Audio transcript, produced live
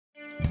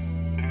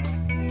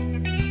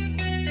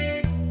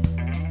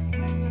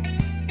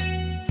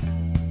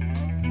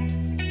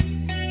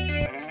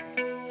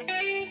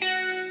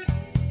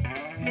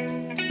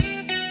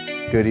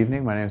Good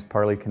evening, my name is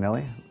Parley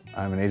Kennelly.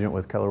 I'm an agent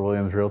with Keller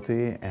Williams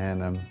Realty,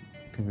 and I'm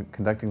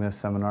conducting this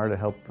seminar to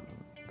help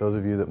those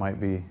of you that might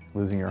be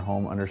losing your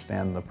home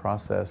understand the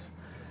process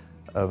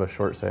of a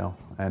short sale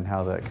and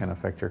how that can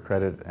affect your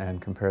credit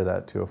and compare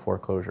that to a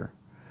foreclosure.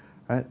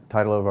 All right, the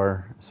title of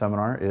our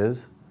seminar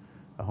is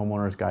A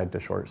Homeowner's Guide to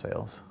Short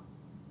Sales.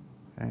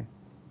 Okay.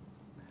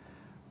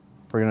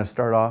 We're going to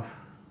start off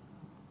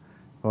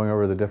going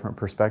over the different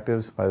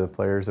perspectives by the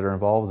players that are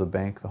involved: the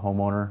bank, the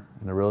homeowner,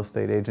 and the real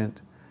estate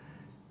agent,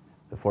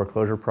 the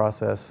foreclosure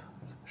process,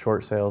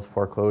 short sales,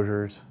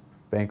 foreclosures,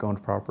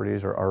 bank-owned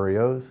properties or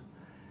REOs,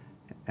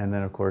 and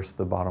then of course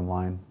the bottom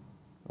line,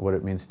 what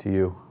it means to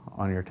you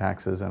on your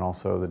taxes and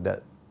also the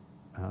debt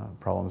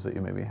problems that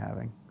you may be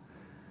having.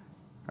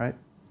 All right?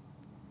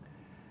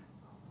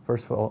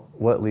 First of all,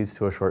 what leads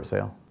to a short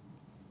sale?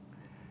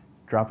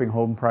 Dropping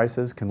home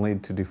prices can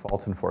lead to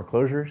defaults and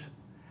foreclosures,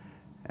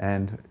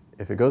 and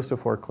if it goes to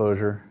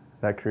foreclosure,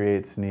 that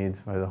creates needs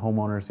by the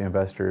homeowners, the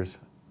investors,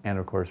 and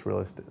of course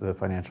the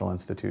financial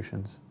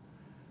institutions.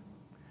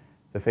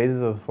 The phases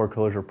of the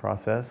foreclosure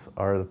process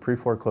are the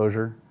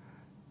pre-foreclosure,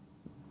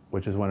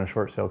 which is when a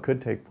short sale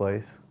could take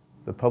place,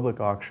 the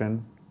public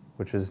auction,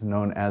 which is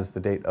known as the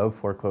date of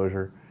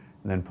foreclosure,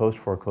 and then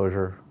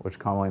post-foreclosure, which is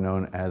commonly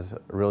known as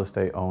real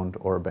estate owned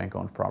or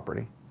bank-owned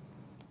property.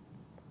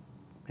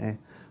 Okay.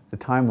 The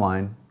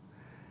timeline: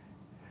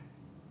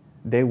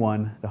 day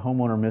 1, the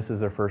homeowner misses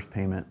their first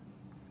payment.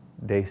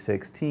 Day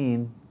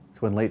 16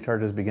 is when late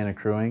charges begin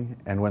accruing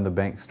and when the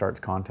bank starts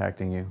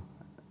contacting you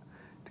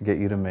to get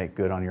you to make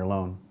good on your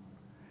loan.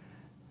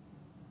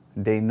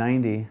 Day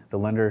 90, the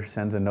lender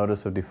sends a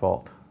notice of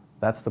default.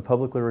 That's the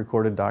publicly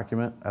recorded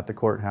document at the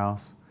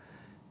courthouse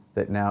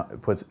that now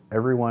puts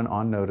everyone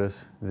on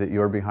notice that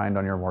you're behind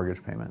on your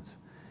mortgage payments.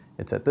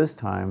 It's at this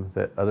time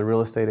that other real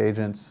estate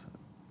agents,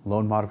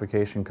 loan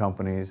modification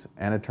companies,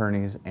 and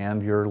attorneys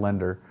and your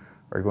lender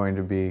are going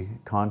to be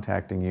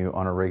contacting you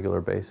on a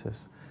regular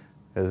basis,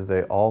 because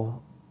they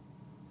all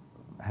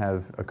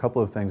have a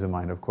couple of things in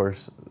mind. Of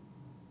course,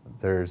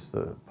 there's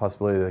the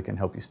possibility that they can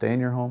help you stay in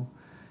your home,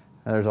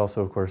 and there's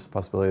also, of course, the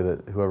possibility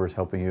that whoever's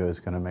helping you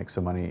is going to make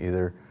some money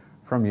either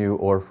from you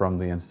or from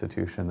the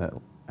institution that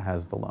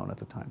has the loan at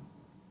the time.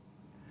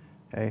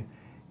 Okay.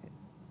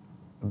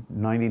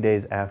 90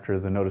 days after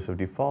the notice of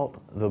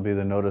default, there'll be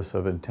the notice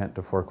of intent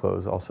to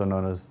foreclose, also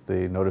known as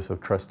the notice of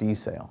trustee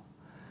sale,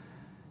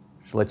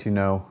 which lets you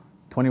know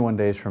 21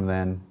 days from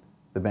then,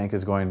 the bank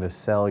is going to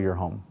sell your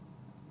home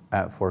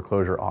at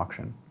foreclosure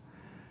auction.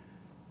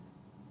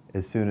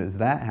 As soon as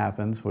that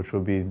happens, which will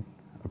be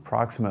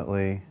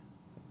approximately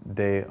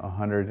day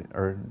 100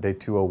 or day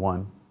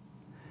 201,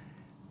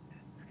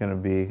 it's going to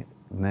be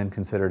then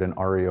considered an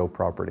REO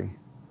property.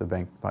 The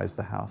bank buys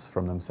the house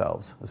from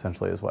themselves,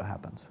 essentially, is what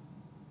happens.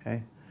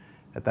 Okay?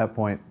 At that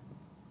point,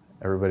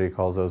 everybody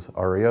calls those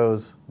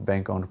REOs,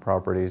 bank-owned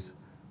properties.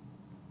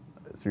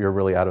 So you're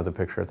really out of the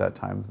picture at that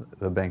time.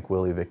 The bank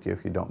will evict you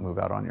if you don't move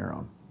out on your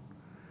own.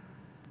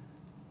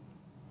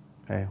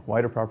 Okay.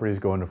 Why do properties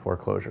go into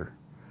foreclosure?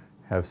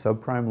 You have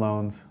subprime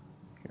loans,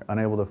 you're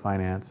unable to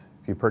finance.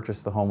 If you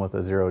purchase the home with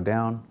a zero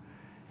down,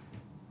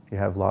 you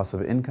have loss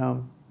of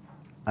income,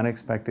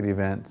 unexpected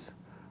events,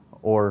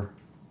 or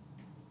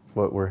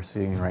what we're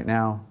seeing right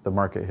now, the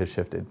market has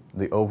shifted.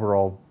 The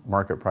overall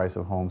market price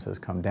of homes has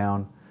come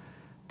down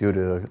due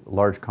to a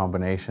large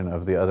combination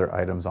of the other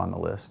items on the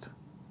list.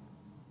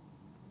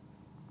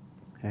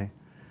 Okay.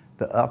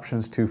 The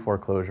options to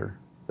foreclosure.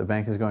 The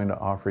bank is going to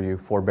offer you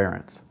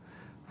forbearance.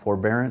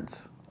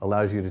 Forbearance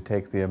allows you to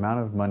take the amount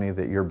of money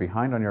that you're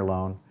behind on your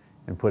loan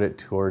and put it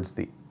towards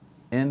the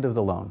end of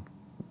the loan,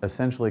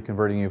 essentially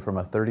converting you from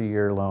a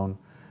 30-year loan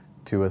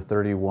to a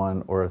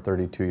 31 or a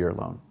 32-year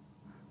loan.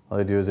 All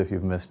they do is, if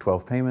you've missed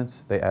 12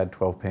 payments, they add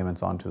 12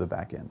 payments onto the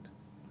back end.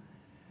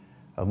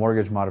 A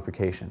mortgage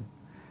modification.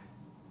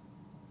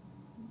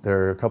 There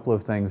are a couple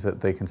of things that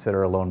they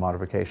consider a loan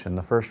modification.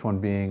 The first one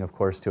being, of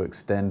course, to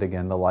extend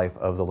again the life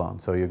of the loan.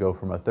 So you go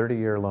from a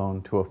 30-year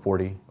loan to a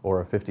 40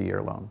 or a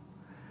 50-year loan.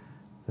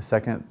 The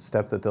second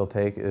step that they'll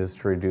take is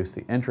to reduce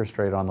the interest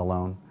rate on the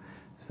loan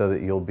so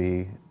that you'll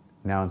be,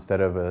 now instead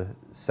of a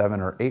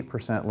 7 or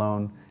 8%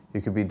 loan,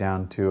 you could be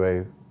down to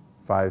a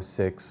 5,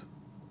 6,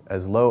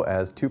 as low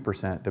as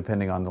 2%,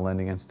 depending on the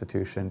lending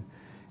institution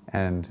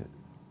and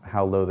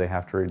how low they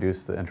have to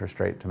reduce the interest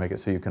rate to make it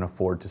so you can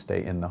afford to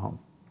stay in the home.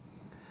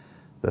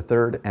 The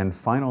third and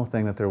final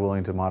thing that they're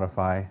willing to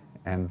modify,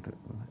 and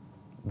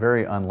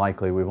very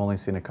unlikely, we've only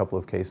seen a couple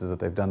of cases that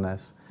they've done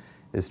this,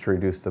 is to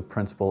reduce the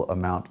principal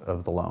amount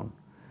of the loan.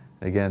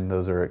 Again,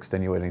 those are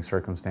extenuating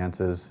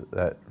circumstances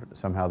that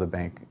somehow the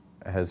bank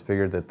has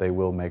figured that they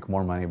will make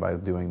more money by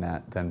doing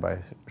that than by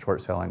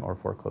short selling or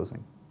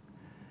foreclosing.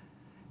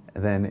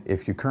 And then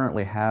if you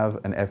currently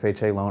have an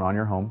FHA loan on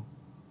your home,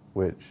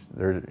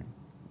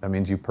 that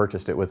means you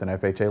purchased it with an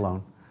FHA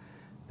loan,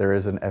 there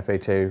is an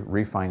FHA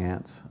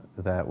refinance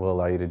that will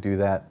allow you to do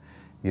that.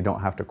 You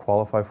don't have to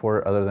qualify for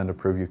it other than to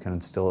prove you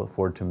can still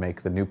afford to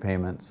make the new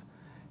payments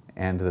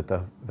and that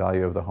the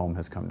value of the home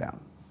has come down.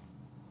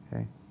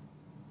 Okay.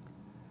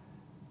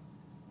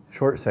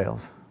 Short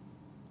sales.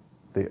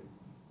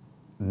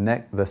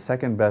 the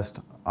second best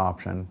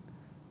option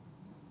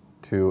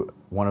to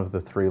one of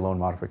the 3 loan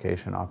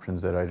modification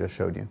options that I just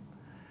showed you.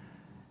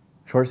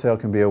 Short sale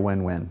can be a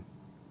win-win.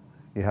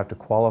 You have to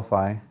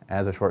qualify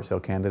as a short sale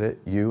candidate.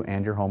 You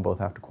and your home both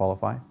have to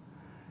qualify.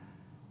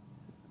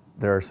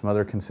 There are some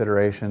other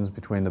considerations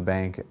between the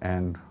bank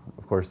and,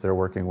 of course, they're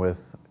working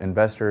with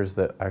investors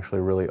that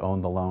actually really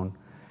own the loan.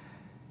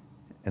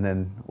 And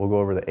then we'll go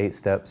over the 8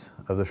 steps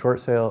of the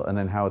short sale and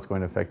then how it's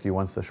going to affect you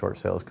once the short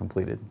sale is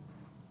completed.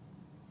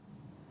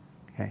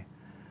 Okay.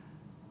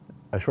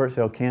 A short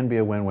sale can be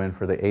a win-win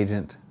for the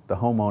agent, the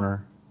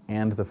homeowner,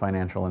 and the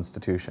financial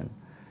institution.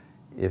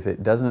 If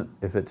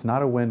it's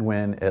not a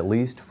win-win, at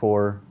least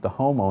for the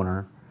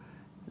homeowner,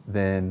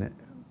 then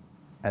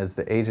as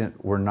the agent,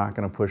 we're not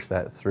going to push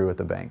that through at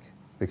the bank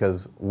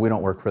because we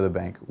don't work for the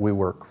bank, we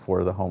work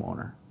for the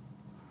homeowner.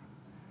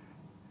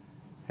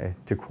 Okay.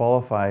 To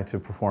qualify to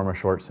perform a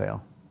short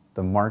sale,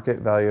 the market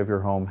value of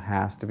your home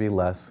has to be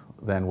less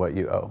than what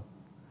you owe.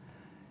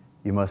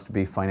 You must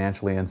be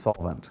financially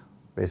insolvent.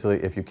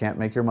 Basically, if you can't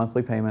make your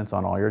monthly payments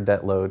on all your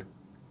debt load,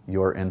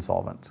 you're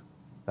insolvent.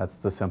 That's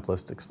the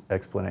simplest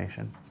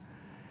explanation.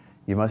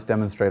 You must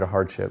demonstrate a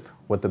hardship.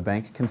 What the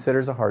bank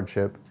considers a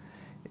hardship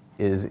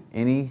is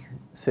any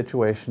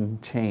situation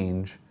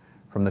change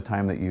from the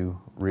time that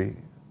you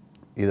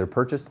either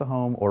purchased the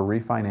home or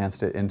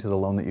refinanced it into the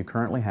loan that you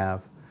currently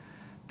have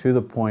to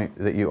the point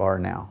that you are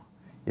now.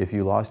 If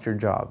you lost your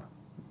job,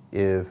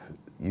 if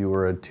you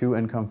were a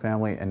 2-income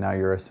family and now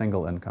you're a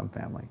single-income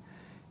family,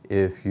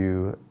 if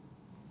you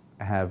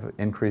have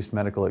increased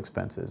medical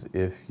expenses,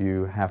 if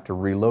you have to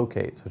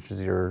relocate, such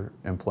as your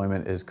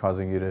employment is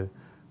causing you to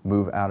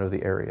move out of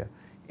the area,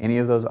 any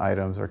of those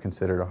items are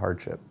considered a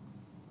hardship.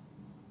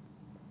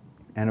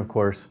 And of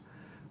course,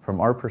 from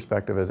our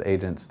perspective as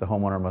agents, the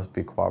homeowner must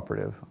be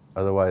cooperative.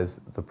 Otherwise,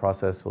 the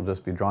process will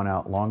just be drawn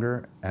out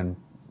longer and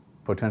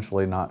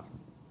potentially not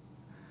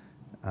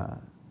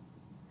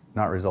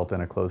result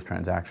in a closed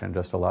transaction,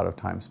 just a lot of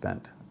time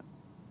spent.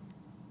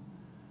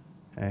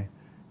 Okay.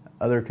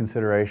 Other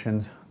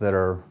considerations that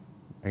are,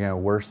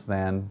 again, worse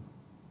than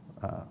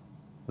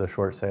the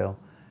short sale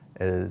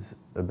is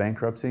the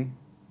bankruptcy,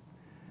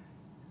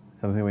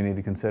 something we need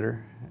to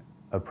consider.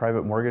 A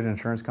private mortgage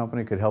insurance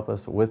company could help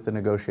us with the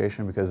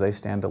negotiation because they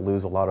stand to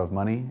lose a lot of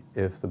money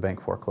if the bank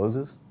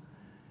forecloses.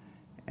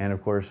 And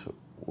of course,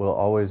 we'll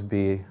always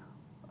be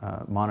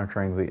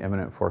monitoring the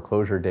imminent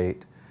foreclosure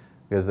date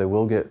because it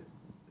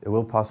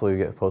will possibly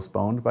get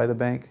postponed by the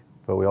bank,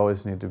 but we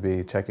always need to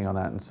be checking on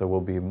that, and so we'll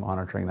be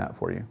monitoring that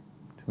for you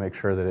to make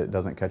sure that it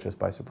doesn't catch us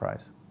by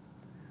surprise.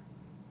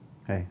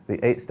 Okay,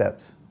 the 8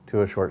 steps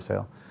to a short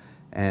sale.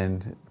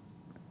 And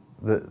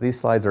these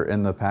slides are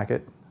in the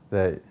packet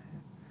that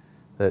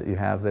you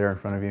have there in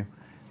front of you.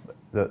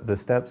 The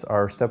steps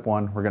are, step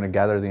 1, we're going to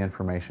gather the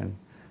information.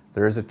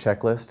 There is a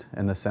checklist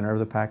in the center of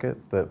the packet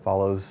that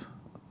follows,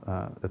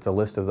 it's a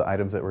list of the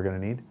items that we're going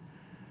to need.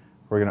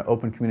 We're going to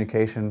open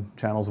communication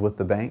channels with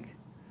the bank.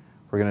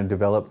 We're going to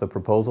develop the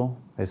proposal,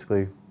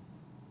 basically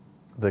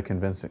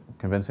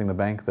convincing the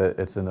bank that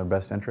it's in their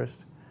best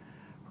interest.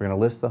 We're going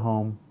to list the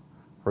home.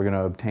 We're going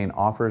to obtain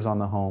offers on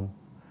the home.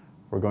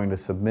 We're going to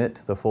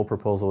submit the full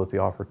proposal with the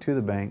offer to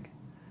the bank.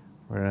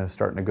 We're going to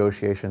start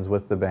negotiations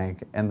with the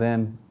bank, and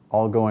then,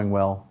 all going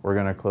well, we're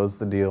going to close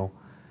the deal.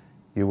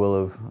 You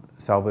will have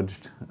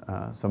salvaged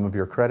some of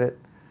your credit,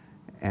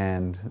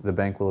 and the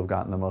bank will have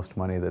gotten the most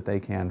money that they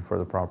can for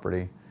the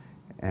property,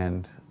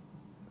 and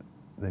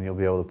then you'll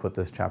be able to put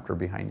this chapter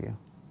behind you.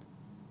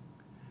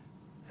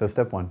 So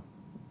step 1,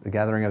 the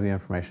gathering of the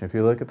information. If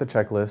you look at the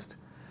checklist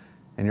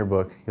in your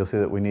book, you'll see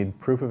that we need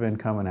proof of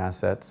income and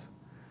assets,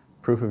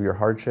 proof of your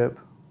hardship,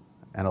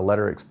 and a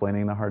letter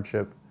explaining the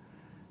hardship,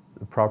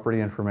 the property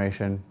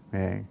information,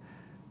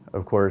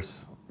 of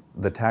course,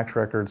 the tax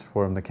records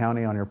from the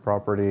county on your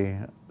property,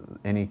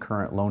 any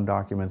current loan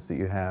documents that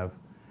you have,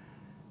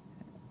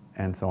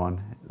 and so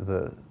on.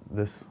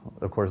 This,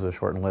 of course, is a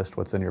shortened list.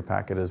 What's in your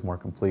packet is more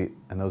complete,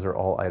 and those are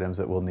all items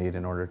that we'll need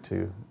in order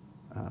to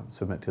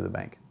submit to the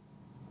bank.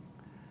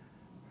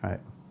 All right.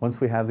 Once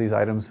we have these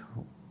items,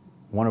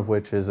 one of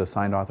which is a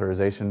signed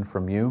authorization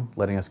from you,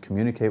 letting us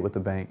communicate with the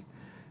bank,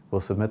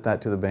 we'll submit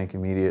that to the bank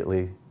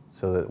immediately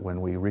so that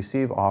when we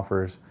receive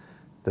offers,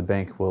 the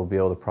bank will be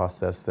able to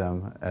process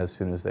them as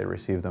soon as they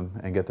receive them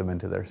and get them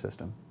into their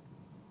system.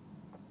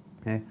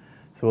 Okay,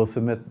 so we'll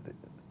submit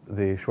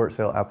the short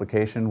sale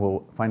application.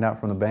 We'll find out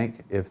from the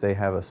bank if they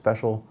have a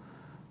special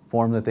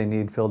form that they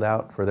need filled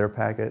out for their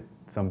packet.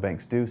 Some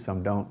banks do,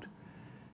 some don't.